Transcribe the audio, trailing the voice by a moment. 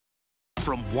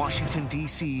From Washington,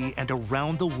 D.C. and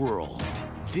around the world,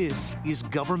 this is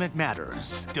Government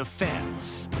Matters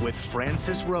Defense with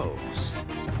Francis Rose.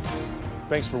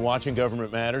 Thanks for watching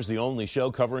Government Matters, the only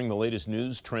show covering the latest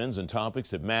news, trends, and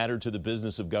topics that matter to the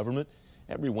business of government.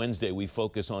 Every Wednesday, we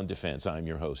focus on defense. I'm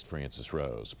your host, Francis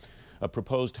Rose. A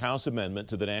proposed House amendment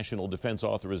to the National Defense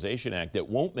Authorization Act that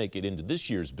won't make it into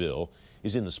this year's bill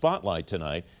is in the spotlight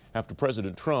tonight after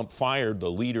President Trump fired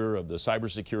the leader of the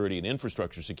Cybersecurity and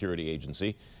Infrastructure Security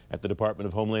Agency at the Department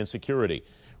of Homeland Security.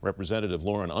 Representative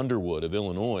Lauren Underwood of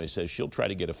Illinois says she'll try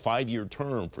to get a 5-year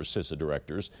term for CISA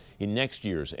directors in next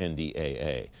year's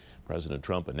NDAA. President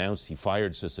Trump announced he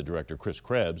fired CISA Director Chris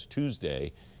Krebs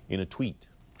Tuesday in a tweet.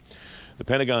 The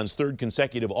Pentagon's third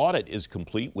consecutive audit is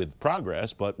complete with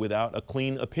progress, but without a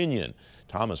clean opinion.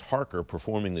 Thomas Harker,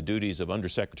 performing the duties of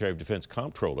Undersecretary of Defense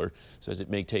Comptroller, says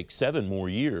it may take 7 more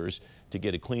years to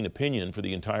get a clean opinion for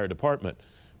the entire department.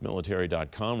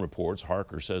 Military.com reports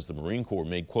Harker says the Marine Corps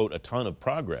made, quote, a ton of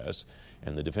progress,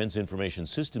 and the Defense Information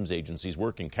Systems Agency's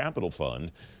Working Capital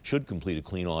Fund should complete a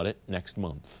clean audit next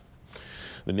month.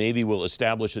 The Navy will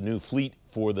establish a new fleet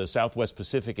for the Southwest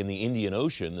Pacific and the Indian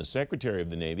Ocean. The Secretary of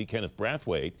the Navy, Kenneth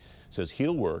Brathwaite, says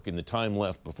he'll work in the time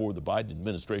left before the Biden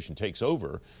administration takes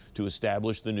over to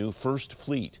establish the new First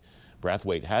Fleet.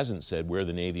 Brathwaite hasn't said where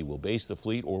the Navy will base the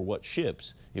fleet or what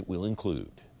ships it will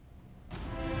include.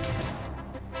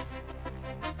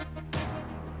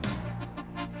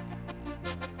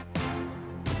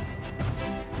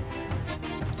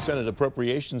 Senate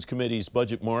Appropriations Committee's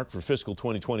budget mark for fiscal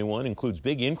 2021 includes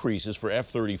big increases for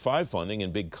F-35 funding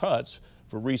and big cuts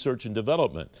for research and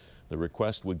development. The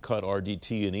request would cut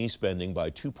RDT&E spending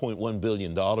by $2.1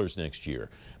 billion next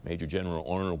year. Major General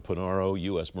Arnold Punaro,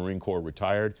 U.S. Marine Corps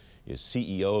retired, is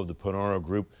CEO of the Punaro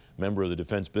Group, member of the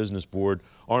Defense Business Board.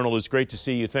 Arnold, it's great to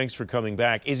see you. Thanks for coming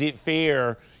back. Is it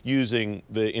fair, using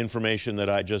the information that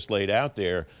I just laid out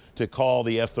there, to call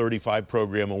the F-35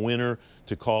 program a winner,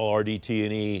 to call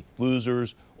RDT&E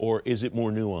losers, or is it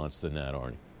more nuanced than that,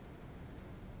 Arnie?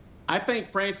 I think,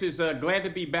 Francis, glad to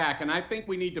be back, and I think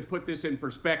we need to put this in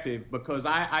perspective because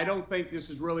I don't think this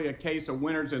is really a case of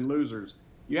winners and losers.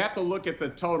 You have to look at the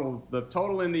total. The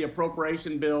total in the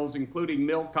appropriation bills, including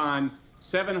MILCON,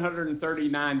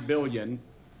 $739 billion,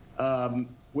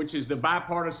 which is the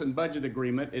bipartisan budget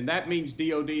agreement, and that means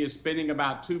DOD is spending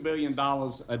about $2 billion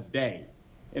a day.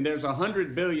 And there's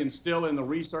 $100 billion still in the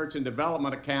research and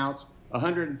development accounts,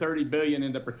 $130 billion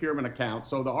in the procurement accounts.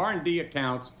 So the R&D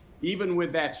accounts, even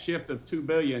with that shift of $2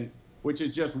 billion, which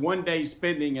is just one day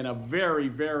spending and a very,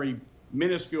 very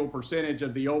minuscule percentage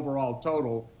of the overall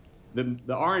total, the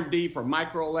R&D for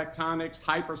microelectronics,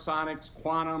 hypersonics,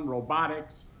 quantum,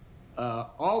 robotics,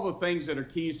 all the things that are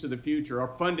keys to the future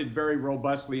are funded very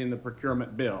robustly in the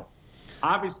procurement bill.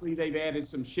 Obviously, they've added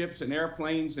some ships and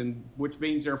airplanes, and which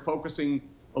means they're focusing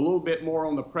a little bit more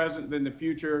on the present than the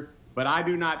future, but I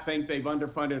do not think they've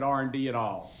underfunded R&D at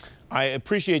all. I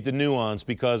appreciate the nuance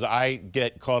because I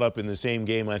get caught up in the same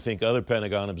game I think other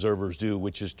Pentagon observers do,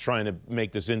 which is trying to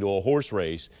make this into a horse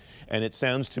race. And it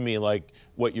sounds to me like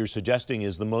what you're suggesting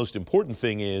is the most important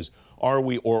thing is, are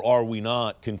we or are we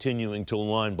not continuing to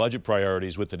align budget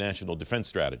priorities with the national defense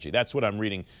strategy? That's what I'm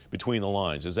reading between the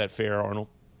lines. Is that fair, Arnold?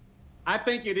 I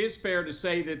think it is fair to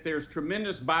say that there's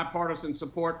tremendous bipartisan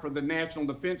support for the national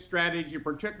defense strategy,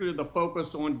 particularly the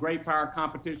focus on great power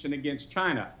competition against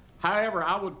China. However,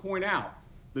 I would point out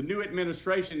the new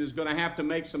administration is going to have to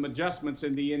make some adjustments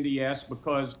in the NDS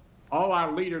because all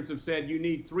our leaders have said you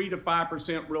need 3 to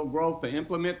 5% real growth to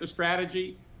implement the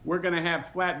strategy. We're going to have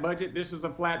flat budget. This is a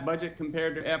flat budget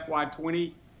compared to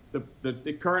FY20.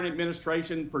 The current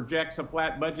administration projects a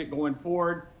flat budget going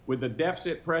forward with the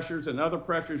deficit pressures and other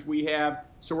pressures we have.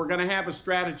 So we're going to have a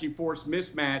strategy force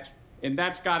mismatch, and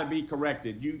that's got to be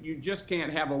corrected. You just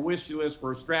can't have a wish list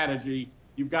for a strategy.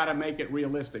 You've got to make it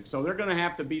realistic. So there are going to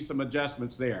have to be some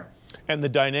adjustments there. And the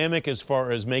dynamic as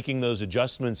far as making those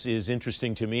adjustments is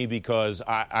interesting to me because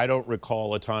I don't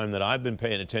recall a time that I've been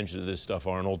paying attention to this stuff,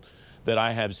 Arnold, that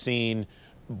I have seen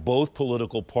both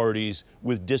political parties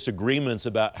with disagreements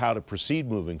about how to proceed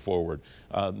moving forward.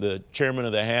 The chairman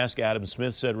of the HASC, Adam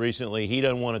Smith, said recently he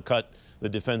doesn't want to cut the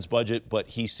defense budget, but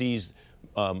he sees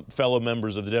fellow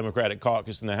members of the Democratic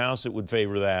caucus in the House that would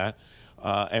favor that.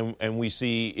 And we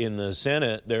see in the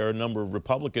Senate there are a number of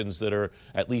Republicans that are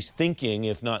at least thinking,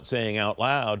 if not saying out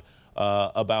loud,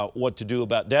 about what to do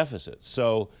about deficits.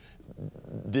 So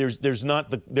there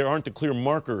aren't the clear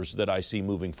markers that I see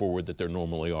moving forward that there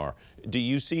normally are. Do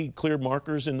you see clear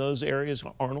markers in those areas,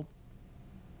 Arnold?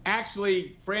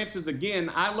 Actually, Francis,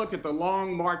 again, I look at the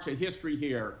long march of history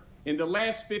here. In the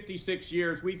last 56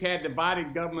 years, we've had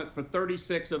divided government for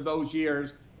 36 of those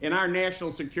years, and our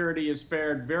national security has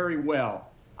fared very well.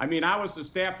 I mean, I was the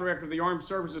staff director of the Armed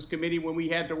Services Committee when we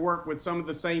had to work with some of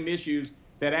the same issues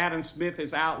that Adam Smith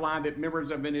has outlined that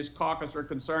members of his caucus are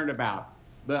concerned about.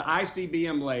 The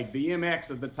ICBM leg, the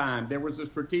MX at the time, there was the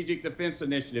Strategic Defense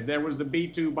Initiative, there was the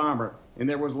B-2 bomber, and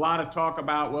there was a lot of talk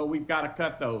about, well, we've got to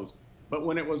cut those. But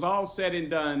when it was all said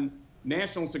and done,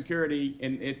 national security,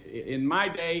 in my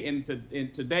day and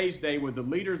in today's day, with the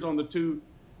leaders on the two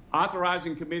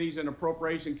authorizing committees and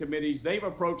appropriation committees, they've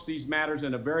approached these matters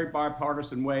in a very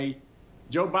bipartisan way.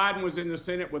 Joe Biden was in the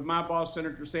Senate with my boss,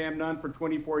 Senator Sam Nunn, for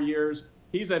 24 years.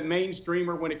 He's a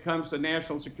mainstreamer when it comes to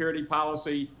national security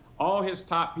policy. All his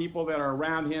top people that are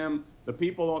around him, the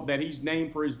people that he's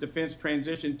named for his defense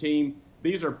transition team,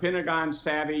 these are Pentagon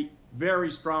savvy,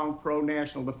 very strong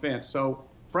pro-national defense. So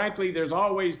frankly, there's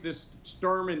always this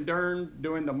Sturm and Dern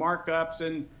doing the markups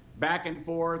and back and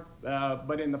forth.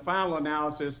 But in the final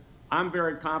analysis, I'm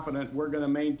very confident we're going to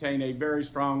maintain a very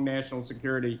strong national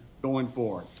security going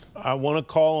forward. I want to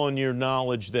call on your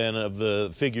knowledge then of the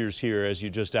figures here as you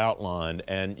just outlined.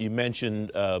 And you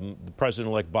mentioned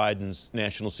President-elect Biden's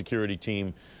national security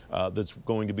team that's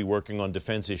going to be working on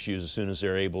defense issues as soon as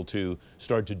they're able to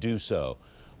start to do so.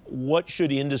 What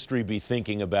should industry be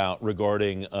thinking about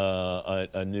regarding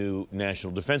a new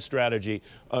national defense strategy,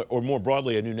 or more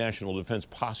broadly, a new national defense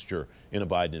posture in a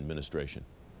Biden administration?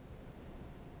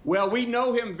 Well, we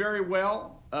know him very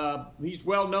well. He's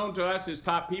well known to us. His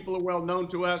top people are well known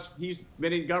to us. He's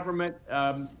been in government,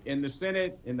 in the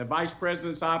Senate, in the vice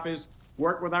president's office,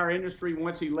 worked with our industry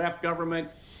once he left government.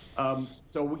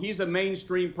 So he's a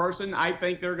mainstream person. I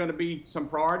think there are going to be some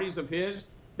priorities of his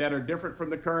that are different from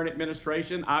the current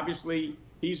administration. Obviously,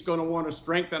 he's going to want to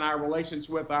strengthen our relations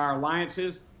with our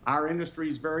alliances. Our industry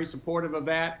is very supportive of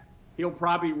that. He'll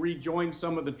probably rejoin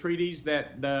some of the treaties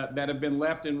that have been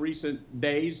left in recent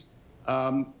days.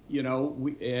 You know,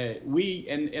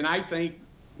 and I think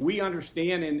we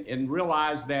understand and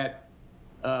realize that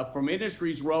from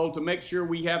industry's role to make sure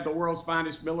we have the world's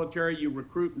finest military, you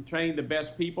recruit and train the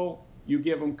best people. You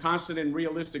give them constant and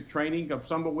realistic training, of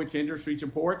some of which industry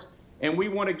supports. And we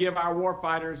want to give our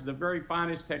warfighters the very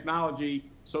finest technology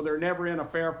so they're never in a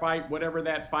fair fight, whatever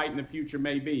that fight in the future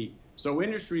may be. So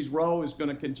industry's role is going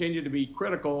to continue to be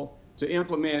critical to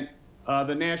implement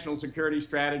the national security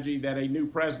strategy that a new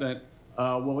president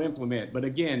will implement. But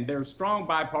again, there's strong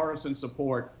bipartisan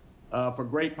support for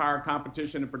great power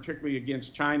competition, and particularly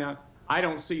against China. I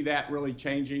don't see that really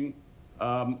changing.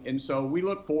 And so we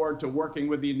look forward to working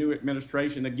with the new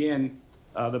administration. Again,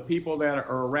 the people that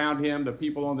are around him, the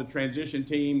people on the transition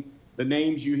team, the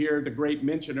names you hear, the great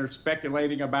mentioners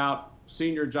speculating about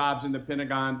senior jobs in the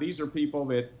Pentagon, these are people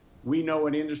that we know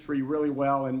in industry really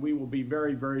well, and we will be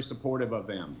very, very supportive of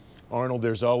them. Arnold,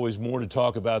 there's always more to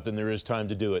talk about than there is time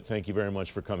to do it. Thank you very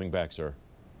much for coming back, sir.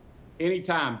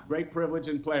 Anytime. Great privilege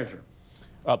and pleasure.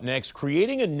 Up next,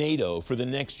 creating a NATO for the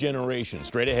next generation.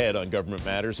 Straight ahead on Government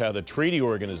Matters, how the treaty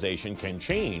organization can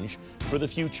change for the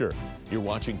future. You're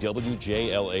watching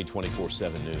WJLA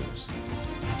 24/7 News.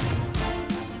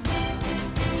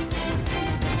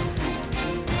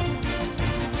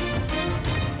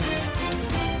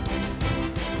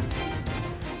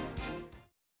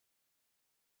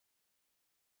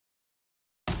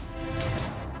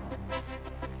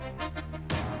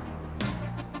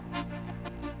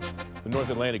 The North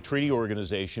Atlantic Treaty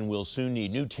Organization will soon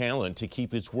need new talent to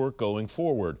keep its work going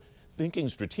forward. Thinking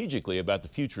strategically about the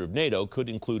future of NATO could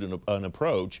include an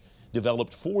approach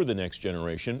developed for the next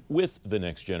generation with the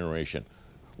next generation.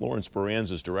 Lauren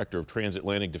Speranza is Director of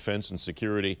Transatlantic Defense and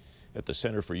Security at the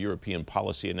Center for European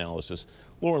Policy Analysis.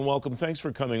 Lauren, welcome. Thanks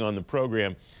for coming on the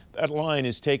program. That line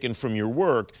is taken from your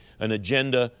work, an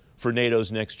agenda for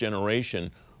NATO's next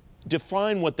generation.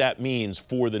 Define what that means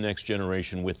for the next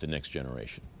generation with the next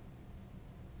generation.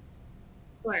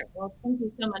 Sure. Well, thank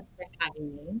you so much for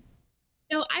having me.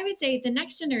 So I would say the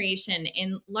next generation,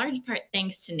 in large part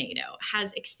thanks to NATO,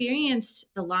 has experienced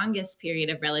the longest period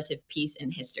of relative peace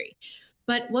in history.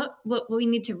 But what we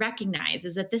need to recognize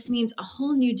is that this means a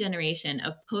whole new generation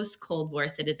of post-Cold War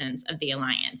citizens of the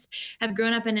alliance have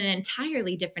grown up in an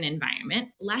entirely different environment,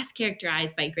 less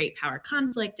characterized by great power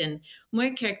conflict and more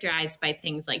characterized by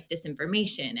things like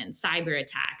disinformation and cyber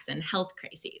attacks and health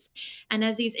crises. And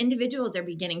as these individuals are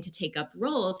beginning to take up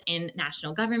roles in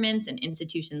national governments and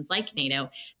institutions like NATO,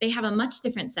 they have a much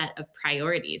different set of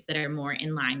priorities that are more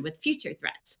in line with future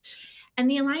threats. And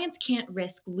the alliance can't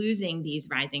risk losing these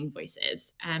rising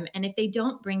voices. And if they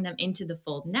don't bring them into the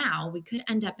fold now, we could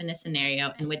end up in a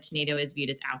scenario in which NATO is viewed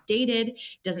as outdated,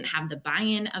 doesn't have the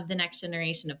buy-in of the next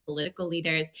generation of political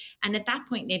leaders. And at that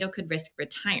point, NATO could risk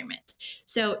retirement.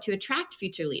 So to attract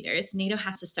future leaders, NATO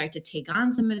has to start to take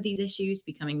on some of these issues,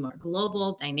 becoming more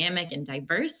global, dynamic, and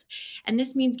diverse. And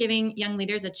this means giving young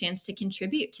leaders a chance to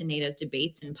contribute to NATO's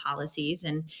debates and policies,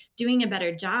 and doing a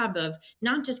better job of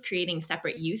not just creating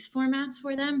separate youth formats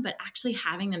for them, but actually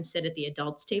having them sit at the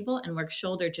adults table and work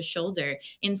shoulder to shoulder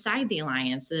inside the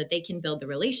alliance so that they can build the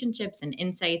relationships and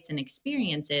insights and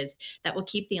experiences that will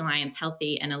keep the alliance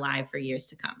healthy and alive for years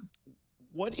to come.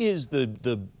 What is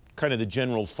the kind of the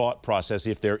general thought process,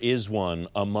 if there is one,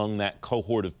 among that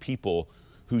cohort of people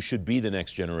who should be the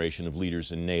next generation of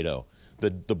leaders in NATO?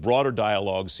 The broader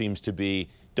dialogue seems to be,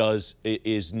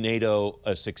 is NATO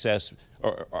a success,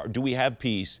 or do we have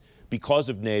peace because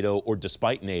of NATO or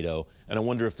despite NATO? And I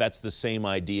wonder if that's the same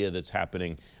idea that's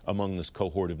happening among this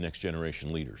cohort of next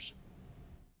generation leaders.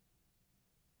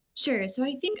 Sure. So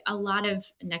I think a lot of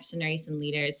next generation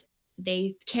leaders,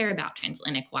 they care about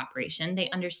transatlantic cooperation. They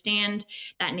understand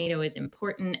that NATO is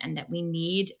important and that we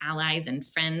need allies and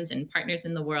friends and partners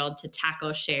in the world to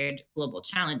tackle shared global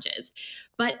challenges.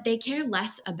 But they care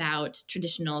less about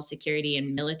traditional security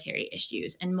and military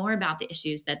issues and more about the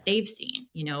issues that they've seen,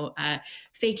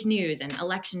 fake news and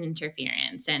election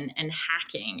interference and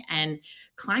hacking and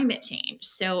climate change.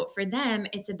 So for them,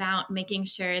 it's about making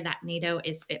sure that NATO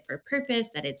is fit for purpose,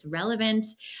 that it's relevant,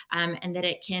 and that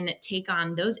it can take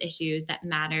on those issues that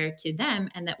matter to them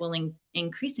and that will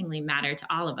increasingly matter to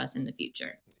all of us in the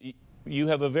future. You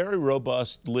have a very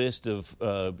robust list of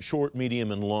short,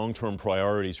 medium, and long-term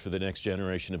priorities for the next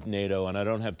generation of NATO, and I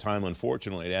don't have time,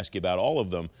 unfortunately, to ask you about all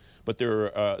of them, but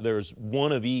there's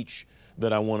one of each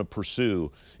that I want to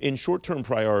pursue. In short-term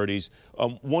priorities,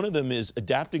 one of them is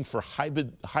adapting for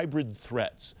hybrid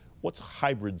threats. What's a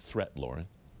hybrid threat, Lauren?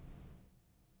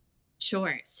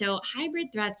 Sure. So hybrid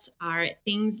threats are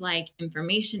things like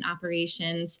information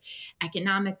operations,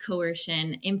 economic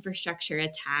coercion, infrastructure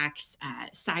attacks,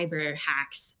 cyber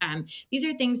hacks. These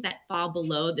are things that fall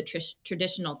below the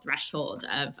traditional threshold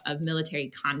of military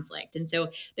conflict. And so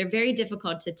they're very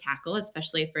difficult to tackle,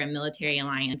 especially for a military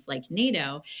alliance like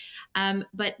NATO.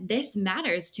 But this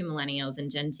matters to millennials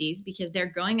and Gen Zs because they're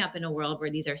growing up in a world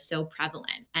where these are so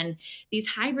prevalent. And these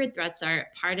hybrid threats are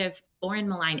part of foreign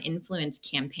malign influence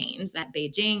campaigns that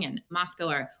Beijing and Moscow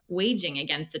are waging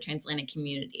against the transatlantic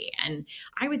community. And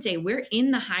I would say we're in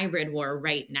the hybrid war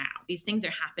right now. These things are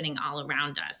happening all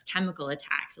around us: chemical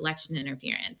attacks, election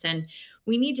interference. And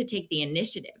we need to take the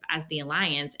initiative as the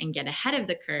alliance and get ahead of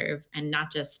the curve and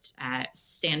not just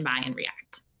stand by and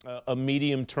react. A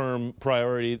medium-term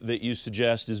priority that you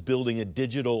suggest is building a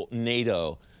digital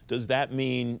NATO. Does that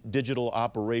mean digital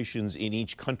operations in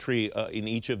each country, in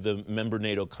each of the member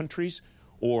NATO countries,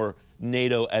 or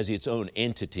NATO as its own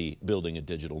entity building a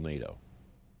digital NATO?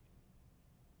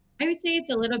 I would say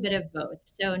it's a little bit of both.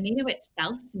 So NATO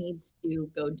itself needs to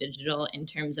go digital in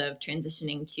terms of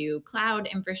transitioning to cloud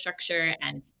infrastructure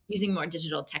and using more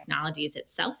digital technologies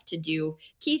itself to do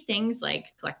key things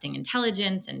like collecting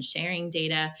intelligence and sharing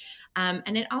data.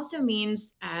 And it also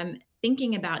means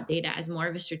thinking about data as more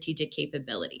of a strategic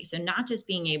capability. So not just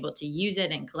being able to use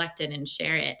it and collect it and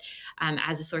share it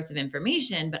as a source of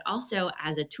information, but also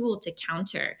as a tool to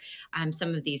counter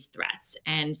some of these threats.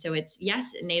 And so it's,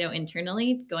 yes, NATO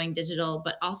internally going digital,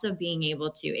 but also being able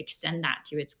to extend that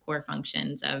to its core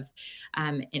functions of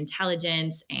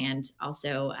intelligence and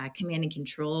also command and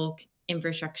control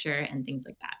infrastructure and things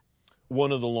like that.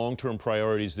 One of the long-term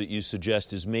priorities that you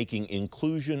suggest is making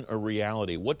inclusion a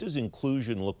reality. What does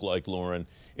inclusion look like, Lauren,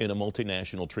 in a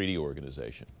multinational treaty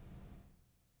organization?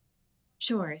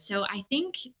 Sure. So I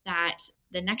think that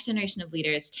the next generation of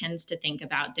leaders tends to think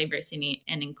about diversity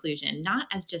and inclusion not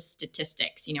as just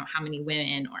statistics, how many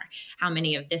women or how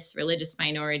many of this religious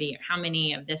minority or how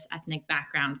many of this ethnic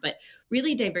background, but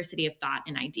really diversity of thought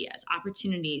and ideas,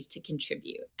 opportunities to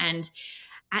contribute. And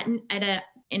at an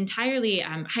entirely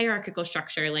hierarchical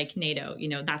structure like NATO,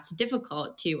 that's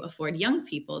difficult to afford young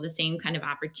people the same kind of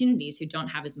opportunities who don't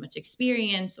have as much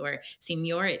experience or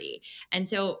seniority. And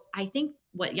so I think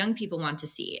what young people want to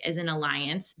see is an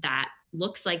alliance that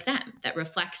looks like them, that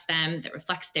reflects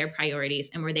their priorities,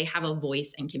 and where they have a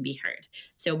voice and can be heard.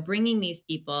 So bringing these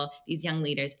people, these young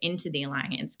leaders into the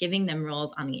alliance, giving them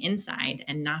roles on the inside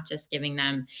and not just giving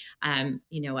them,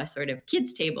 a sort of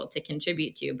kids table to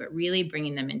contribute to, but really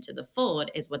bringing them into the fold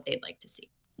is what they'd like to see.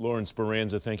 Lauren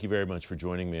Speranza, thank you very much for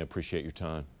joining me. I appreciate your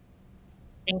time.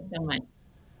 Thanks so much.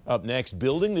 Up next,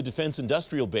 building the defense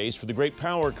industrial base for the great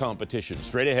power competition.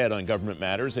 Straight ahead on Government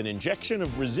Matters, an injection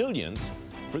of resilience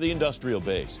for the industrial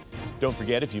base. Don't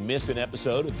forget, if you miss an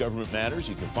episode of Government Matters,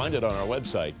 you can find it on our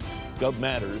website,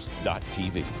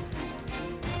 govmatters.tv.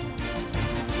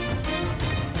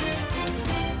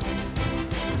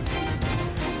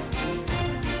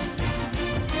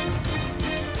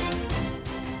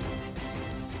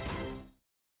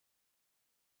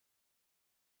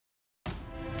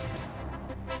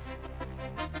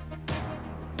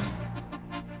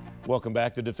 Welcome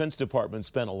back. The Defense Department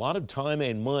spent a lot of time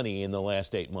and money in the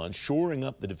last 8 months shoring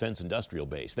up the defense industrial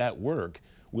base. That work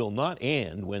will not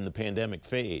end when the pandemic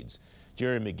fades.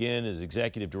 Jerry McGinn is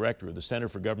Executive Director of the Center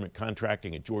for Government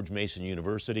Contracting at George Mason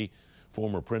University,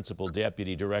 former Principal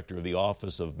Deputy Director of the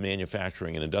Office of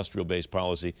Manufacturing and Industrial Base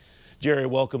Policy. Jerry,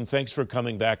 welcome. Thanks for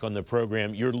coming back on the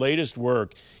program. Your latest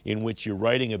work, in which you're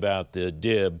writing about the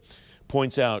DIB,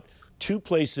 points out two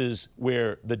places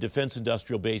where the defense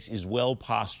industrial base is well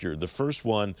postured. The first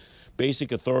one,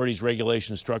 basic authorities,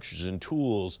 regulations, structures, and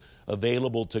tools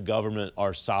available to government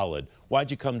are solid.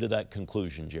 Why'd you come to that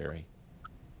conclusion, Jerry?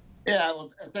 Yeah,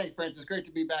 well, thanks, Francis. Great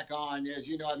to be back on. As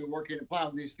you know, I've been working and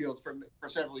plowing these fields for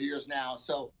several years now.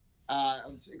 So I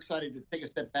was excited to take a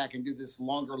step back and do this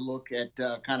longer look at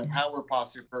kind of how we're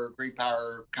postured for great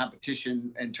power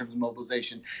competition in terms of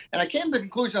mobilization. And I came to the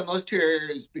conclusion on those two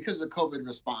areas because of the COVID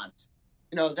response.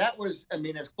 You know, that was, I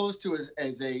mean, as close to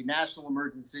as a national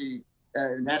emergency,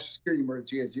 national security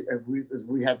emergency as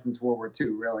we had since World War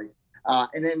II, really.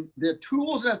 And then the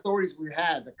tools and authorities we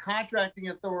had, the contracting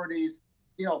authorities,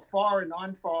 you know, FAR and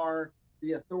non-FAR,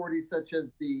 the authorities such as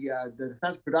the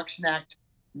Defense Production Act,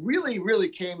 really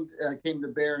came to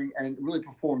bearing and really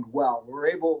performed well.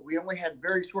 We only had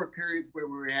very short periods where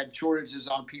we had shortages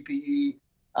on PPE,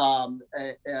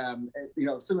 you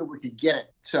know, assuming we could get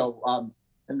it. So,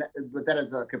 but that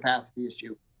is a capacity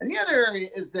issue. And the other area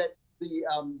is that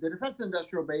the defense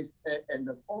industrial base and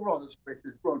the overall industrial base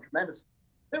has grown tremendously.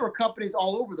 There were companies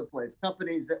all over the place,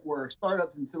 companies that were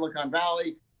startups in Silicon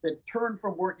Valley that turned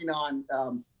from working on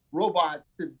robots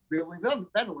to building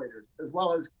ventilators, as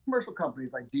well as commercial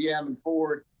companies like GM and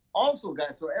Ford. Also,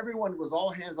 guys, so everyone was all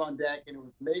hands on deck, and it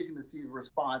was amazing to see the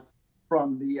response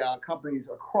from the companies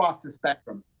across the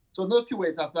spectrum. So in those two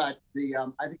ways, I thought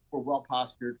I think we're well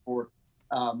postured for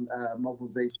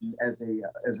mobilization as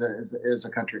a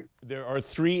country. There are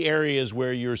three areas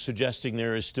where you're suggesting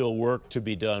there is still work to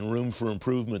be done, room for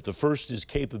improvement. The first is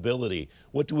capability.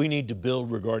 What do we need to build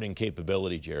regarding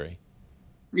capability, Jerry?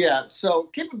 Yeah, so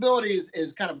capabilities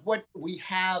is kind of what we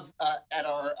have at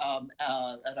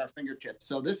our fingertips.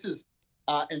 So this is,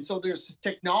 and so there's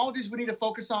technologies we need to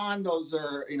focus on. Those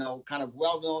are, you know, kind of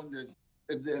well known.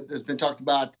 There's been talked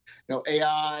about, you know,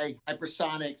 AI,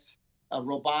 hypersonics,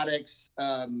 robotics,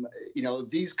 you know,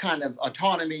 these kind of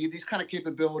autonomy, these kind of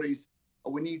capabilities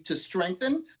we need to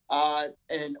strengthen.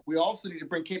 And we also need to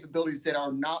bring capabilities that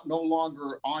are no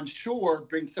longer onshore,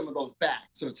 bring some of those back.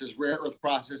 So it's just rare earth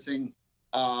processing,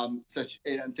 and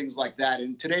things like that.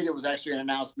 And today there was actually an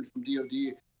announcement from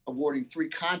DoD awarding 3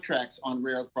 contracts on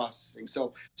rare earth processing.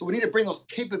 So we need to bring those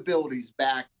capabilities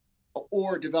back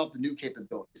or develop the new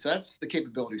capabilities. So that's the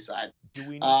capability side.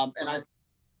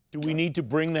 Do we need to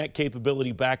bring that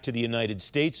capability back to the United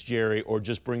States, Jerry, or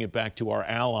just bring it back to our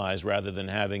allies rather than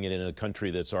having it in a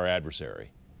country that's our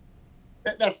adversary?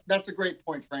 That's a great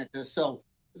point, Francis. So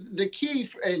the key,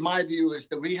 in my view, is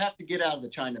that we have to get out of the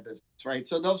China business, right?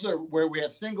 So those are where we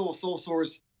have single sole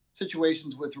source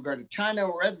situations with regard to China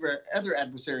or other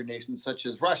adversary nations such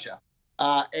as Russia.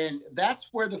 And that's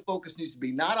where the focus needs to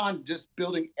be, not on just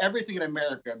building everything in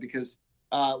America, because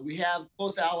we have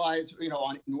close allies, you know,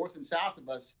 on north and south of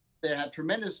us that have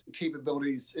tremendous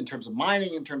capabilities in terms of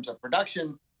mining, in terms of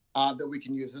production that we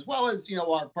can use, as well as, you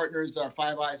know, our partners, our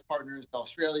Five Eyes partners,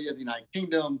 Australia, the United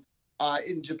Kingdom,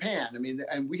 in Japan. I mean,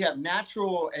 and we have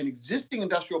natural and existing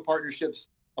industrial partnerships,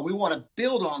 and we want to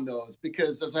build on those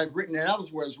because, as I've written in other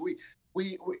words, we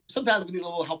sometimes we need a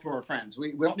little help from our friends.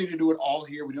 We don't need to do it all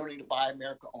here. We don't need to buy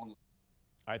America only.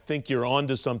 I think you're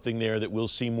onto something there that we'll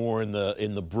see more in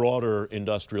the broader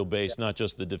industrial base, not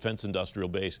just the defense industrial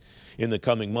base, in the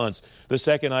coming months. The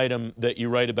second item that you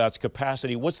write about is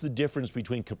capacity. What's the difference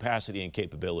between capacity and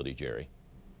capability, Jerry?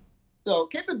 So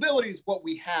capability is what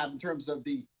we have in terms of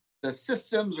the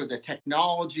systems or the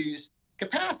technologies.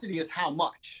 Capacity is how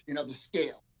much, you know, the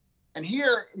scale. And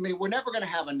here, I mean, we're never going to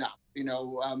have enough. You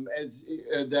know,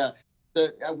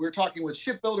 we're talking with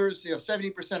shipbuilders, you know,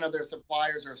 70% of their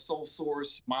suppliers are sole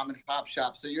source, mom and pop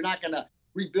shops. So you're not going to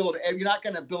rebuild, you're not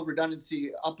going to build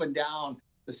redundancy up and down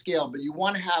the scale, but you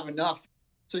want to have enough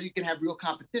so you can have real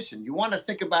competition. You want to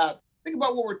think about think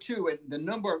about World War II and the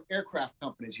number of aircraft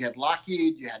companies. You had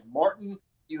Lockheed, you had Martin,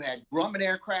 you had Grumman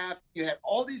Aircraft, you had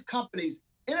all these companies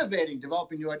innovating,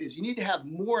 developing new ideas. You need to have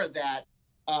more of that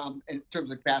in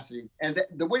terms of capacity. And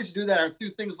the ways to do that are through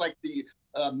things like the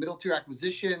middle tier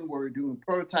acquisition, where we're doing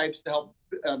prototypes to help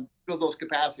build those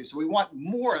capacities. So we want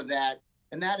more of that,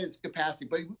 and that is capacity.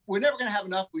 But we're never going to have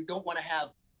enough. We don't want to have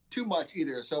too much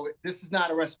either. So this is not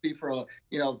a recipe for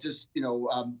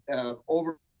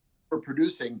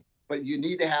overproducing, but you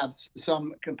need to have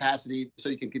some capacity so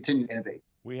you can continue to innovate.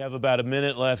 We have about a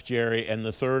minute left, Jerry, and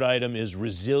the third item is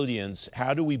resilience.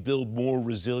 How do we build more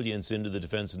resilience into the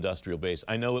defense industrial base?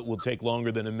 I know it will take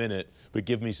longer than a minute, but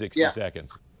give me 60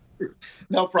 seconds.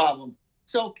 No problem.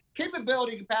 So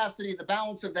capability, capacity, the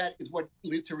balance of that is what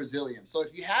leads to resilience. So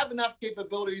if you have enough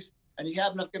capabilities and you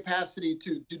have enough capacity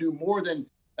to do more than,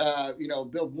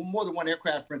 build more than one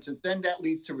aircraft, for instance, then that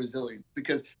leads to resilience,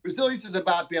 because resilience is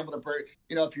about being able to,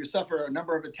 if you suffer a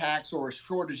number of attacks or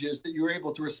shortages, that you're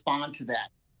able to respond to that.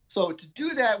 So to do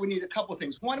that, we need a couple of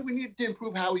things. One, we need to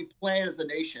improve how we plan as a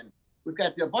nation. We've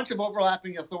got a bunch of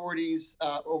overlapping authorities,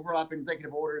 overlapping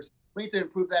executive orders. We need to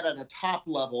improve that at a top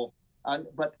level.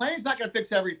 But planning is not going to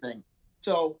fix everything.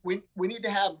 So we need to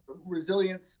have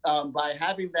resilience by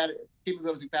having that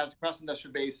capability capacity across the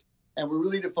industrial base. And we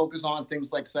really need to focus on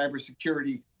things like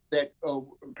cybersecurity that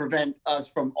prevent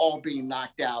us from all being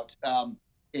knocked out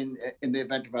in the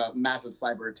event of a massive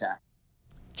cyber attack.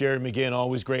 Jerry McGinn,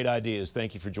 always great ideas.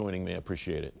 Thank you for joining me. I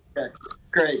appreciate it.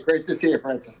 Okay. Great to see you,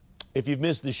 Francis. If you've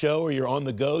missed the show or you're on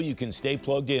the go, you can stay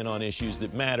plugged in on issues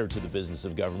that matter to the business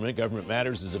of government. Government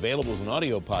Matters is available as an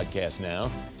audio podcast now.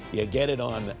 You get it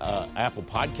on Apple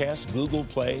Podcasts, Google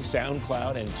Play,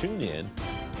 SoundCloud, and TuneIn.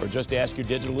 Or just ask your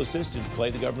digital assistant to play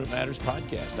the Government Matters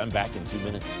podcast. I'm back in 2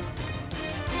 minutes.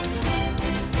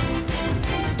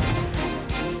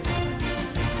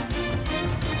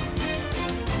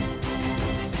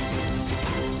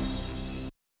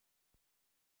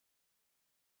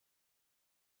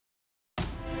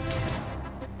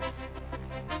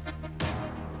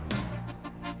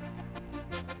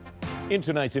 In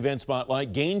tonight's event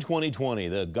spotlight, GAIN 2020,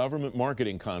 the government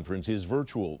marketing conference, is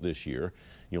virtual this year.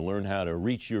 You'll learn how to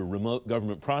reach your remote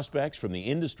government prospects from the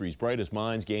industry's brightest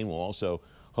minds. GAIN will also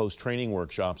host training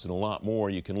workshops and a lot more.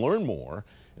 You can learn more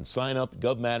and sign up at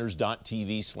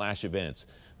govmatters.tv/events.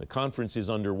 The conference is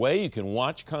underway. You can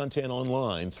watch content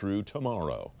online through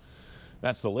tomorrow.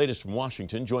 That's the latest from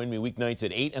Washington. Join me weeknights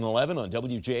at 8 and 11 on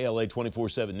WJLA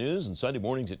 24/7 News and Sunday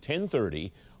mornings at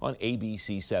 10:30 on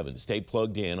ABC7. Stay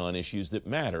plugged in on issues that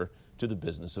matter to the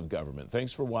business of government.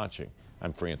 Thanks for watching.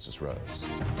 I'm Francis Rose.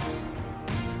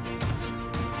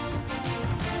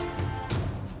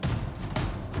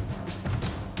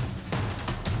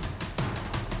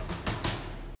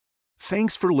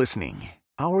 Thanks for listening.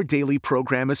 Our daily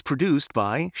program is produced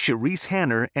by Sharice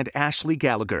Hanner and Ashley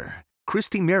Gallagher.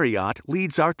 Christy Marriott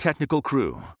leads our technical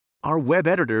crew. Our web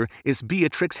editor is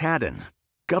Beatrix Haddon.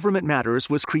 Government Matters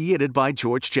was created by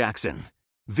George Jackson.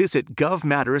 Visit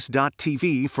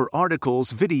govmatters.tv for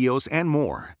articles, videos, and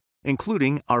more,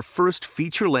 including our first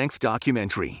feature-length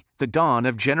documentary, The Dawn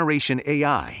of Generation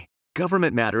AI.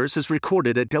 Government Matters is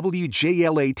recorded at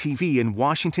WJLA-TV in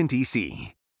Washington,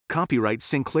 D.C. Copyright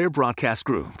Sinclair Broadcast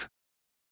Group.